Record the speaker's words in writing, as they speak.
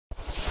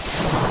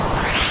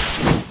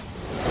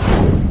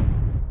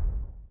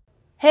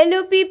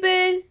Hello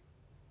people.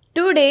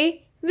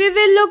 Today we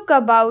will look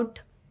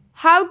about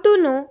how to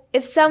know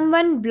if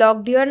someone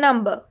blocked your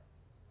number.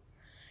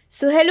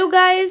 So hello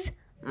guys,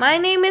 my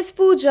name is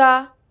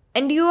Pooja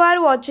and you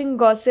are watching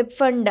Gossip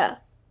Funda.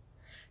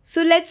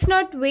 So let's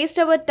not waste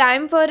our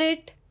time for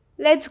it.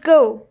 Let's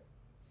go.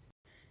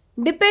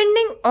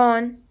 Depending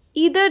on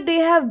either they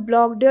have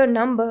blocked your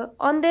number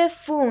on their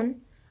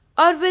phone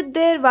or with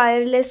their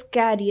wireless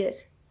carrier.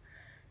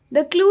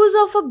 The clues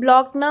of a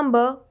blocked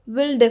number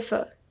will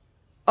differ.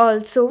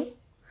 Also,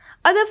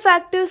 other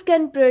factors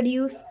can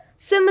produce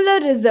similar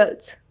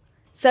results,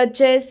 such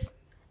as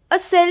a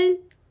cell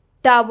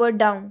tower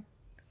down,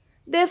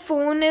 their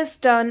phone is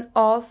turned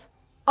off,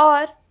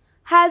 or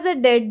has a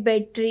dead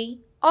battery,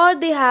 or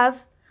they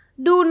have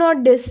do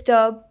not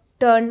disturb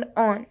turned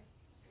on.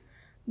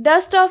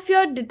 Dust off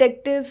your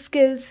detective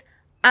skills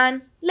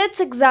and let's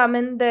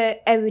examine the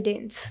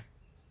evidence.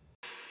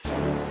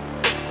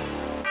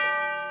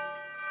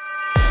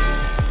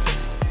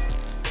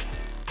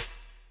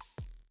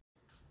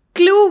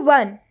 Clue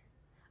 1.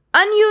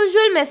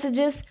 Unusual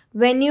messages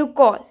when you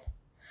call.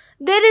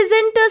 There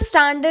isn't a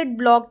standard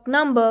blocked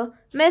number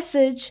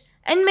message,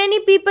 and many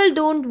people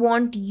don't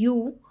want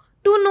you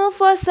to know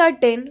for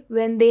certain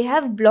when they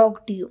have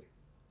blocked you.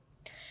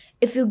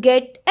 If you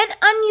get an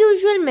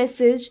unusual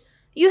message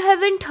you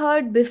haven't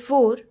heard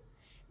before,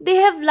 they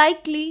have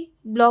likely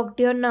blocked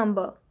your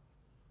number.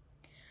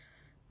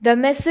 The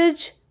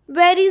message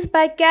varies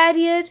by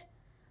carrier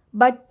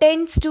but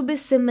tends to be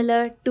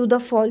similar to the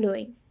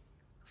following.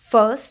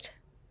 First,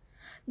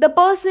 the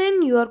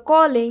person you are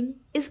calling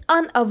is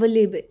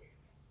unavailable.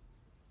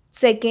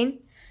 Second,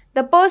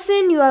 the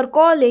person you are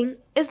calling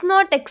is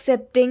not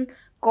accepting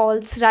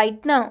calls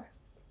right now.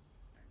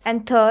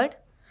 And third,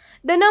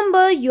 the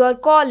number you are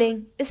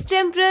calling is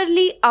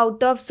temporarily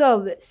out of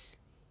service.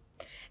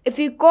 If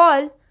you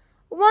call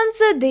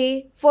once a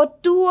day for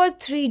 2 or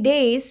 3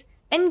 days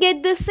and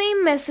get the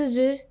same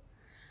messages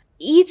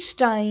each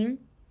time,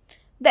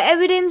 the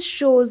evidence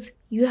shows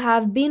you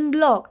have been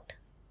blocked.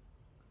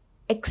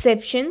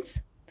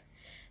 Exceptions: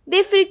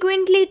 they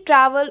frequently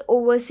travel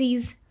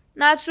overseas,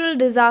 natural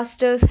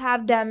disasters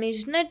have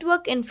damaged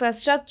network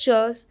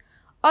infrastructures,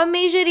 or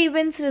major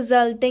events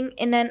resulting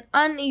in an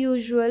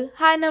unusual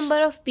high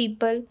number of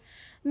people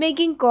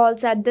making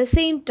calls at the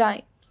same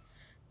time.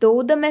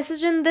 Though the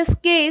message in this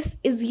case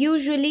is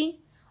usually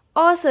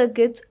all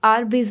circuits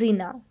are busy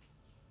now.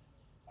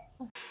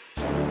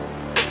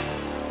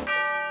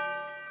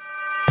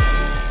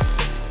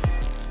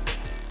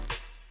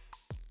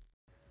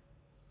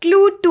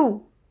 Clue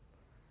 2.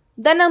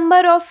 The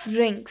number of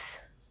rings.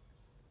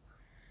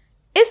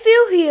 If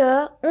you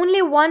hear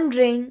only one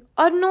ring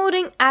or no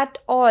ring at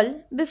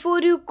all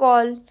before your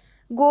call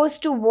goes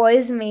to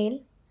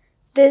voicemail,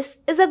 this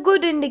is a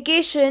good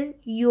indication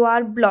you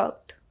are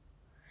blocked.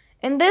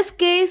 In this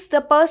case,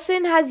 the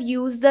person has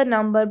used the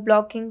number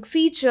blocking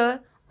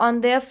feature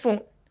on their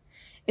phone.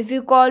 If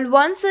you call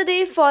once a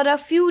day for a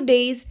few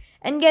days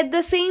and get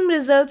the same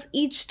results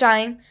each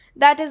time,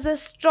 that is a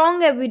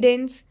strong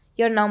evidence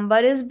your number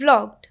is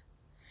blocked.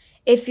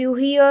 If you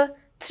hear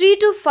 3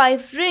 to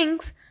 5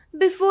 rings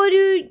before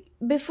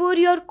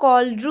your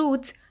call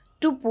routes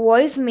to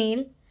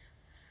voicemail,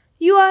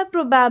 you are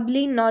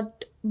probably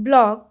not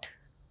blocked.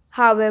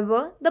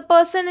 However, the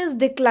person is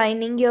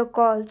declining your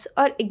calls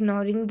or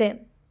ignoring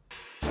them.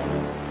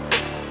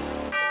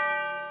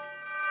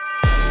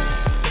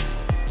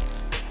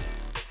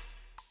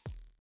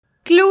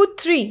 Clue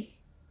 3.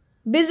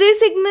 Busy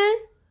signal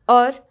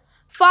or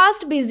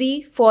fast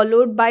busy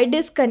followed by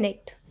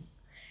disconnect.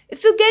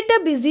 If you get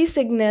a busy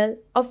signal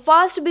or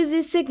fast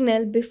busy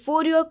signal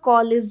before your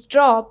call is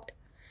dropped,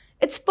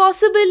 it's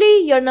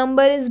possibly your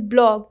number is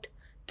blocked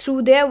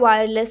through their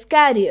wireless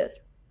carrier.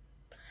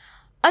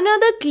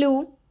 Another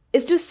clue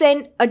is to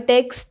send a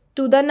text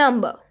to the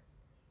number.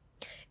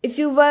 If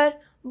you were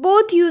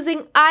both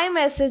using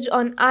iMessage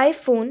on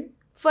iPhone,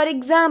 for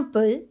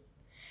example,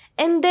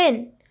 and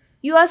then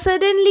you are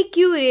suddenly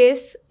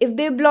curious if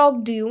they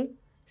blocked you,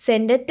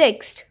 send a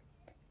text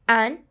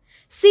and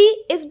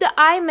see if the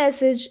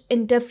iMessage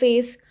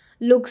interface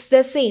looks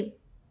the same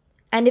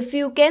and if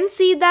you can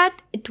see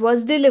that it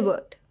was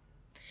delivered.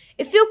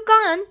 If you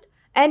can't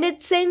and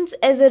it sends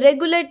as a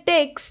regular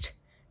text,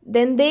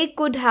 then they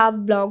could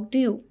have blocked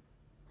you.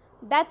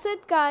 That's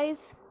it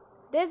guys.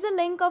 There's a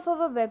link of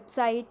our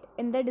website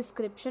in the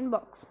description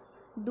box.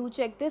 Do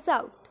check this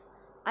out.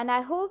 And I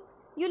hope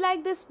you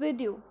like this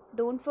video.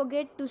 Don't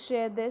forget to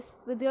share this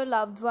with your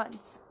loved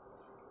ones.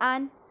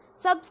 And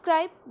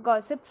subscribe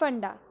Gossip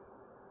Funda.